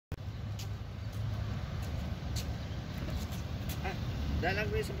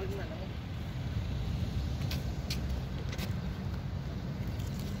Dalag ko sa pagman.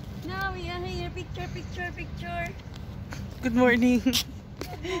 Now we are here. Picture. Good morning.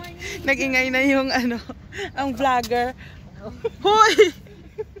 Good morning. Nag-ingay na yung ano, ang vlogger. Hoy!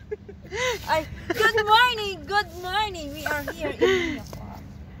 Ay, good morning. We are here in the park.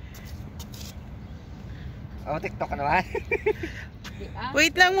 Oh, TikTok ka naman.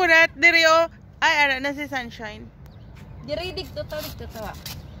 Wait lang, Murat. Diri oh. Ay, ara na si Sunshine. Diri dikto to.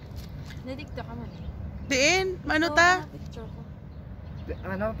 Didikto ka man. Diin, ano ta? Picture ko.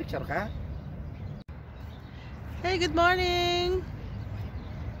 Ano, picture ka? Hey, good morning.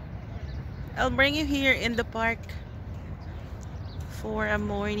 I'll bring you here in the park for a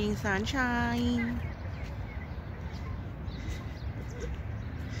morning sunshine.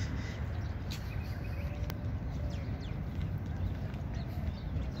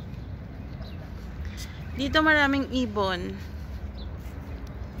 Dito maraming ibon.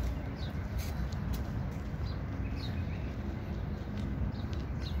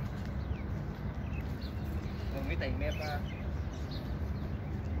 May timer pa.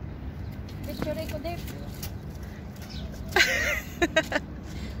 Picture ko din.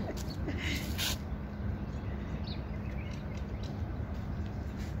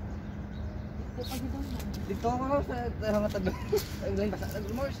 Dito ako sa hangat tabi. Ang galing basa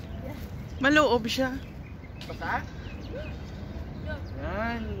nag-remorse. Maloob siya. Basa?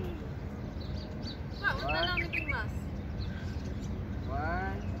 Yan. Wala lang ni mas.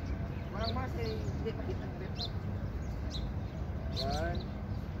 One. Walang mas eh. Hindi makita ng grip. 1,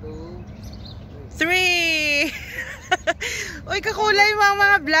 2, 3! Uy, kakulay mo ang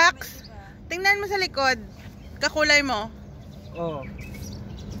mga blacks. Tingnan mo sa likod. Kakulay mo. Oh.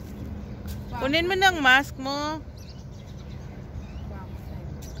 Kunin mo ng mask mo.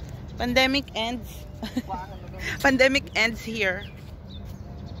 Pandemic ends. Pandemic ends here.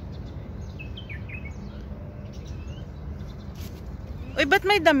 Uy, ba't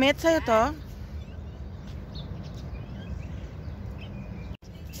may damit sa'yo to?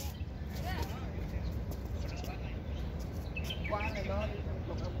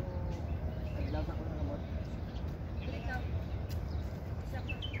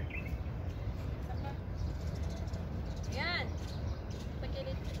 Yan.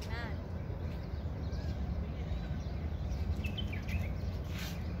 Pakilit na.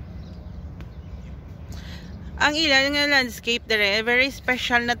 Ang ilan ng landscape dire, very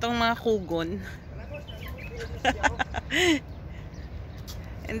special na tong mga kugon.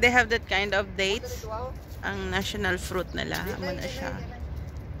 And they have that kind of dates. Ang national fruit nila. Ano na siya.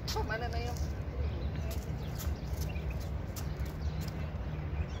 Mana na yung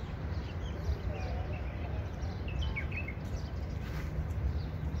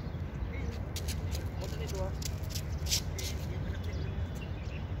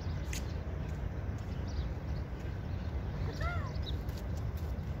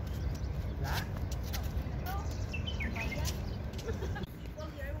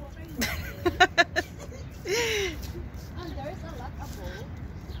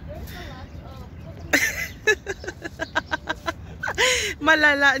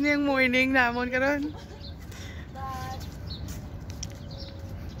Malala niyang morning namon karon.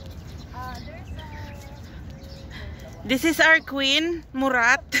 This is our queen,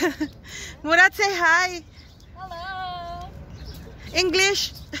 Murat. Murat, say hi. Hello.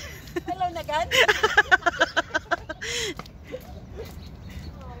 English. Hello Nagad.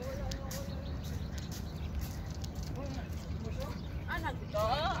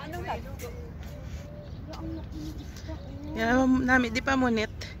 Anong nagto? Yan, nami di pa munit.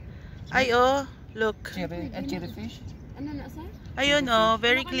 Ay oh, look. cherry and cherry fish. Ano na sa? Ayun oh,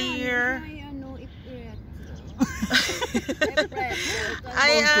 very clear. Ay ano ipret.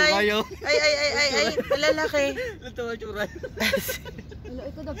 Ay, malalaki. Ito ang tsura. Hello,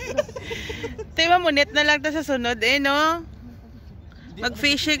 ito daw. Tima munit na lang ta sa sunod eh no.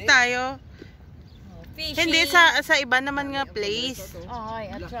 Mag-fishing tayo. Hindi sa iba naman nga place.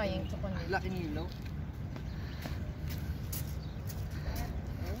 Ay, I'm trying to connect. Laki ng ilaw.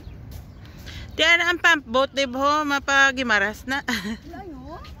 Tiyan ang pump boat dibo, mapagimaras na.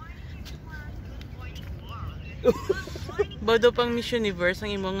 Bodo pang Miss Universe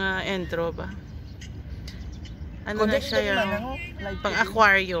ang imong nga entro ba? Ano na siya yan? Pang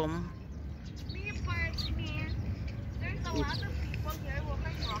aquarium.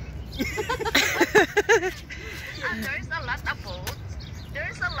 There's a lot of boats.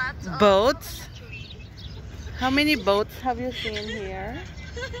 There's a lot of Boats? How many boats have you seen here?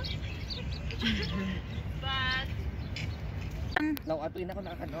 but Ato na ako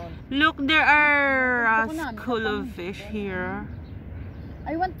nakakanon. Look, there are a school of fish here.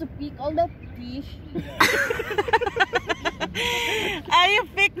 I want to pick all the fish. Ay,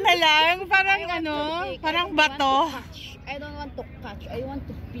 pick na lang. Parang I want ano, to pick. parang I don't bato. want to catch. I don't want to catch. I want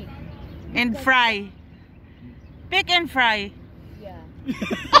to pick. And fry. Pick and fry. Yeah. It's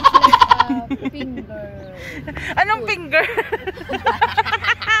like finger. Anong finger?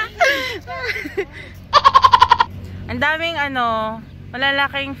 Ang daming ano,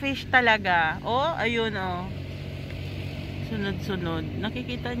 malalaking fish talaga. Oh, ayun oh. Sunod-sunod.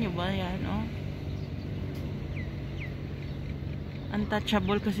 Nakikita nyo ba yan oh?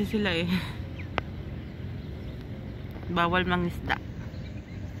 Untouchable kasi sila eh. Bawal mangisda.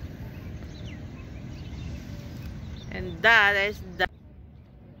 And that is the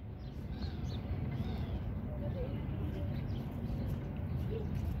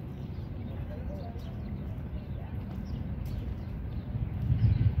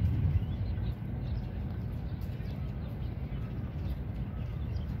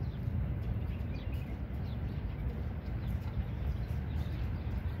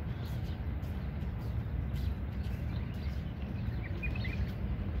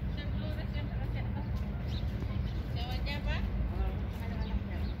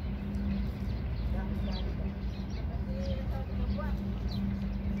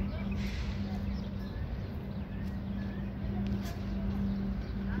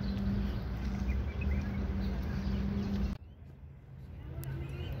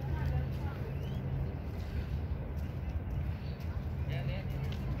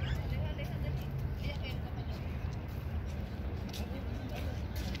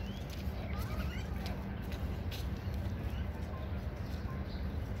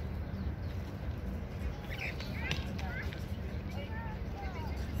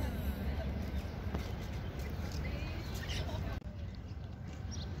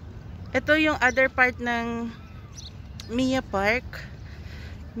ito yung other part ng Mia Park,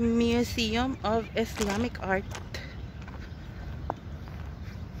 Museum of Islamic Art.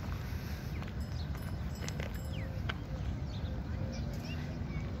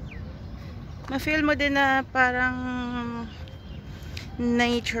 Ma-feel mo din na parang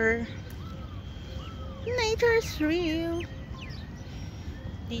nature's real.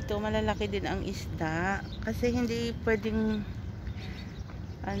 Dito malalaki din ang isda kasi hindi pwedeng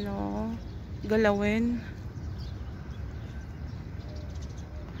ano, galawin.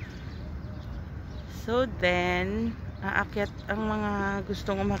 So then, aakyat ang mga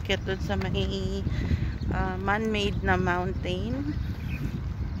gustong umakyat doon sa may man-made na mountain.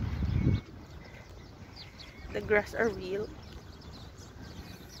 The grass are real.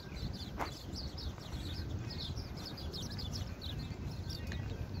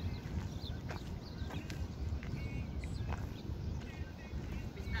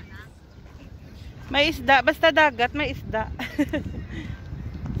 May isda, basta dagat, may isda.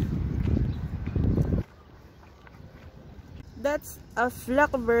 That's a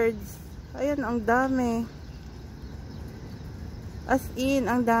flock of birds. Ayan, ang dami. As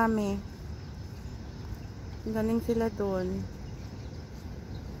in, ang dami. Galing sila doon.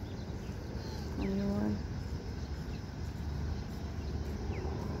 Ayun.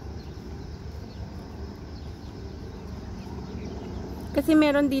 Kasi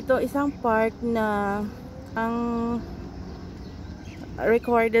meron dito isang park na ang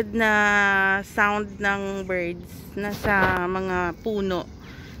recorded na sound ng birds nasa mga puno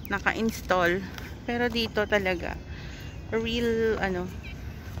naka-install. Pero dito talaga real ano,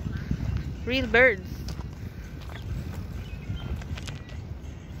 real birds.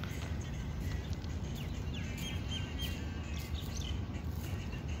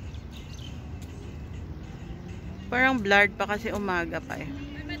 Parang blurred pa kasi umaga pa eh.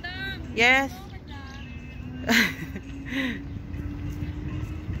 Yes.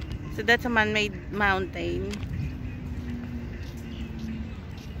 So that's a man-made mountain.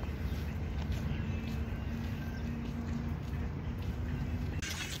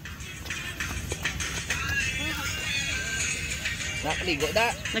 Nakaligo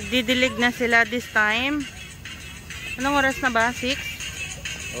da. Nagdidilig na sila this time. Anong oras na ba? 6?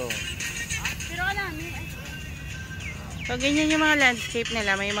 Oh. So, ganyan yung mga landscape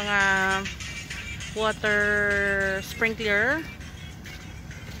nila. May mga water sprinkler.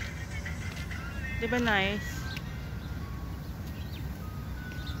 Diba nice?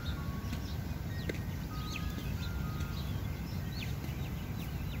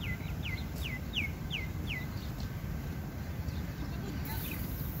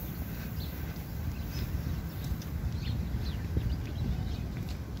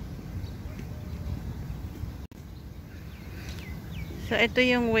 So, ito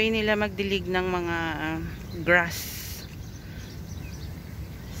yung way nila magdilig ng mga grass.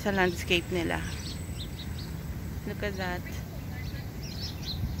 sa landscape nila. Look at that.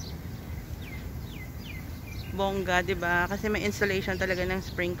 Bongga, 'di ba? Kasi may installation talaga ng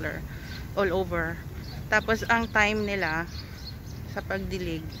sprinkler all over. Tapos ang time nila sa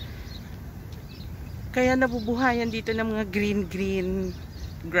pagdilig. Kaya nabubuhayan dito ng mga green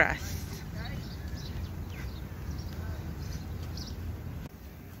grass.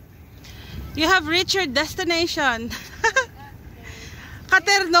 You have reached your destination.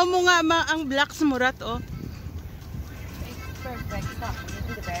 Katerno mo nga ang blocks murat, oh. Perfect. Stop. You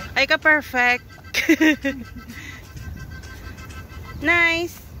do the best. Ay ka perfect.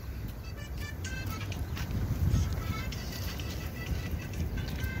 Nice.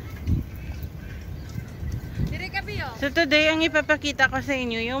 So today ang ipapakita ko sa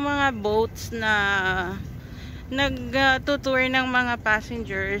inyo yung mga boats na nag-tutour ng mga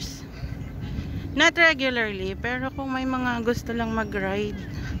passengers. Not regularly, pero kung may mga gusto lang mag-ride,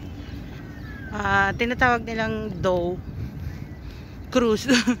 tinatawag nilang Dow Cruise.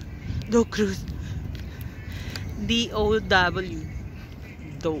 Dow Cruise. D-O-W.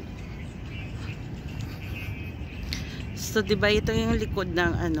 Dow. So, diba ito yung likod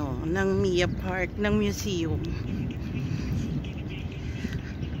ng ng Mia Park, ng museum.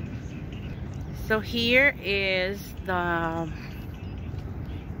 So, here is the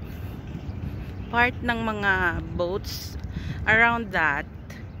part ng mga boats around that.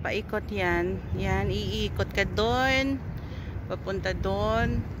 Paikot yan. Yan, iikot ka doon. Papunta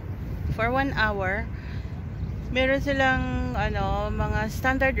doon. For 1 hour. Meron silang, mga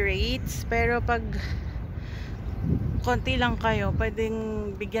standard rates. Pero pag konti lang kayo,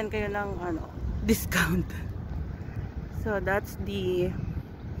 pwedeng bigyan kayo ng, discount. So, that's the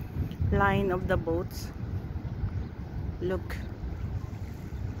line of the boats. Look.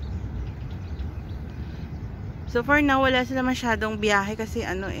 So, for now, wala sila masyadong biyahe kasi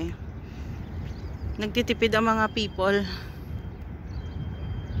nagtitipid ang mga people.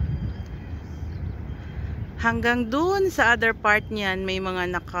 Hanggang dun sa other part niyan, may mga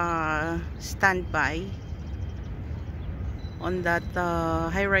naka-standby. On that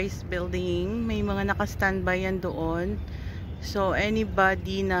high-rise building, may mga naka-standby yan doon. So,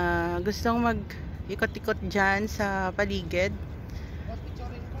 anybody na gustong mag-ikot-ikot dyan sa paligid,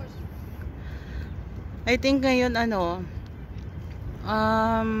 I think ngayon 25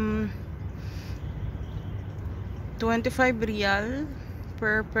 real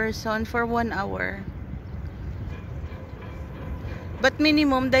per person for 1 hour. But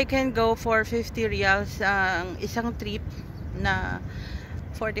minimum they can go for 50 reals ang isang trip na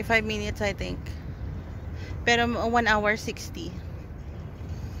 45 minutes I think. Pero 1 hour 60.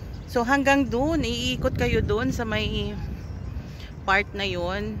 So hanggang doon, iikot kayo doon sa may part na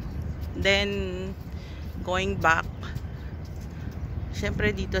yon. Then going back.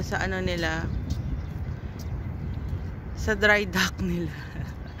 Syempre dito sa nila, sa dry dock nila.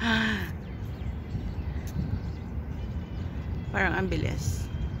 Parang ang bilis.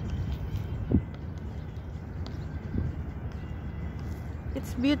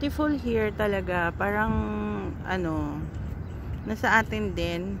 It's beautiful here talaga. Parang nasa atin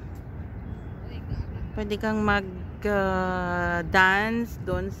din. Pwede kang mag-dance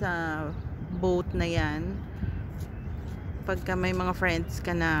doon sa boat na yan. Pagka may mga friends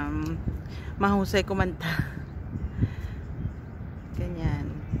ka na mahusay kumanta.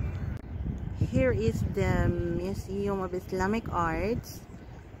 Ganyan. Here is the Museum of Islamic Arts.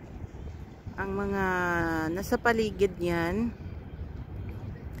 Ang mga nasa paligid niyan,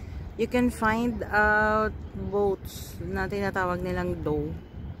 you can find out boats na tinatawag nilang Dow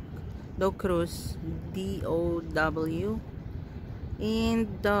Cruise, D-O-W, and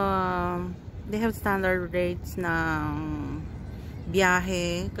they have standard rates ng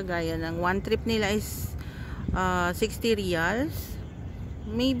biyahe, kagaya ng one trip nila is 60 reals,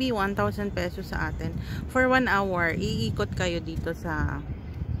 maybe 1,000 pesos sa atin. For 1 hour, iikot kayo dito sa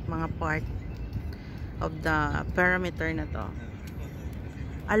mga part of the perimeter na to.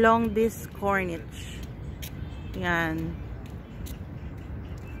 Along this corniche. Yan.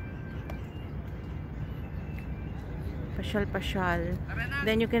 Pasyal-pasyal.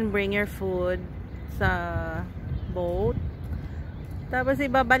 Then you can bring your food sa boat. Tapos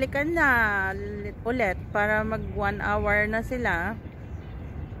ibabalikan na ulit para mag 1 hour na sila.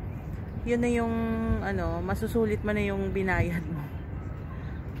 Yun na yung masusulit mo na yung binayad mo.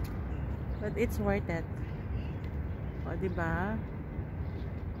 But it's worth it. O, diba?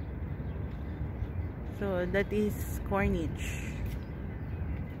 So, that is Corniche.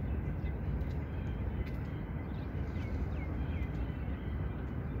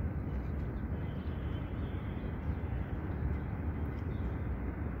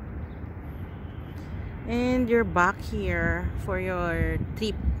 And you're back here for your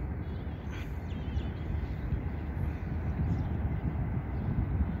trip.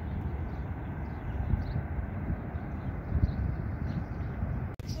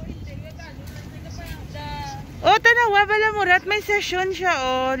 Oh, tanawa pala Murat, may session siya.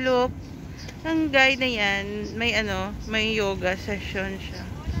 Oh, look. Ang guy na yan, may may yoga session siya.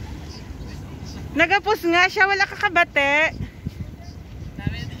 Nagapos nga siya, wala kakabate.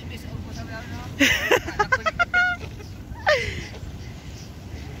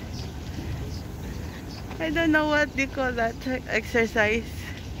 I don't know what they call that exercise.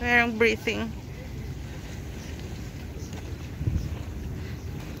 Merong breathing.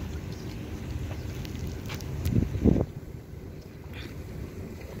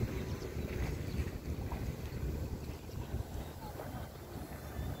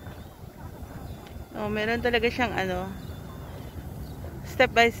 Oh, meron talaga siyang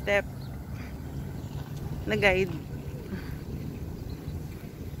step by step na guide.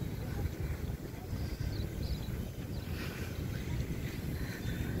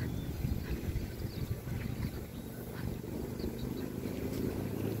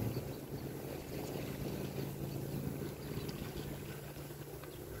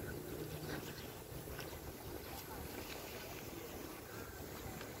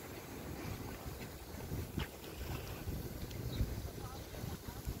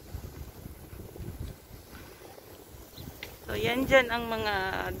 So, yan dyan ang mga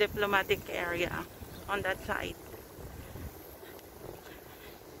diplomatic area on that side.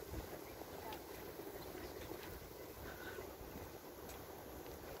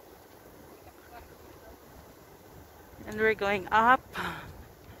 And we're going up.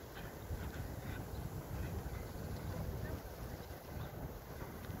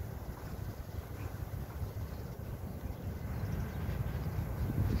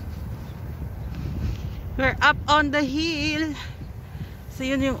 We're up on the hill. So,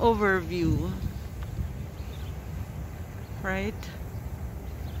 yun yung overview. Right?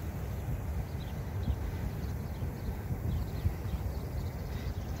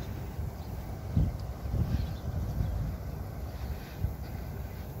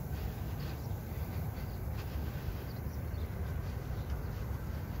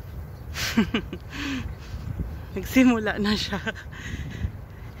 Nagsimula na siya.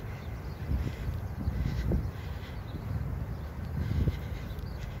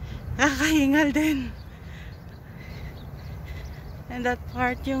 Kakahingal din. And that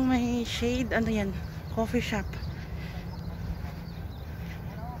part yung may shade, ano yan? Coffee shop.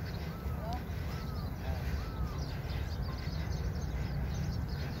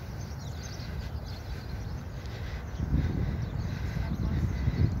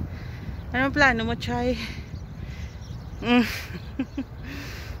 Anong plano mo, Chay?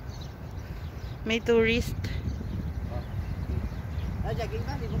 May tourist. Jogging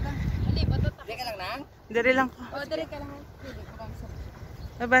ka, libot lang. Libot to. Di ka lang nang? Dari lang ko. Oh, dire ka lang. Libot ko lang sa.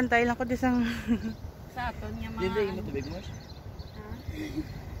 Nabantay lang ko disang Sa aton nga mga. Hindi, yung matubig mo.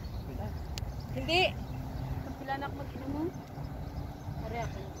 Hindi. Pila na ako mag-inom mo. Ari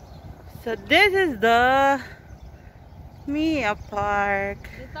ako. So this is the Mia Park.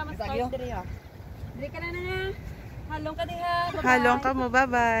 Dito mas start dire ah. Dire ka na na. Halong ka diha. Halong ka mo,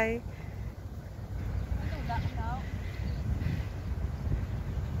 bye-bye.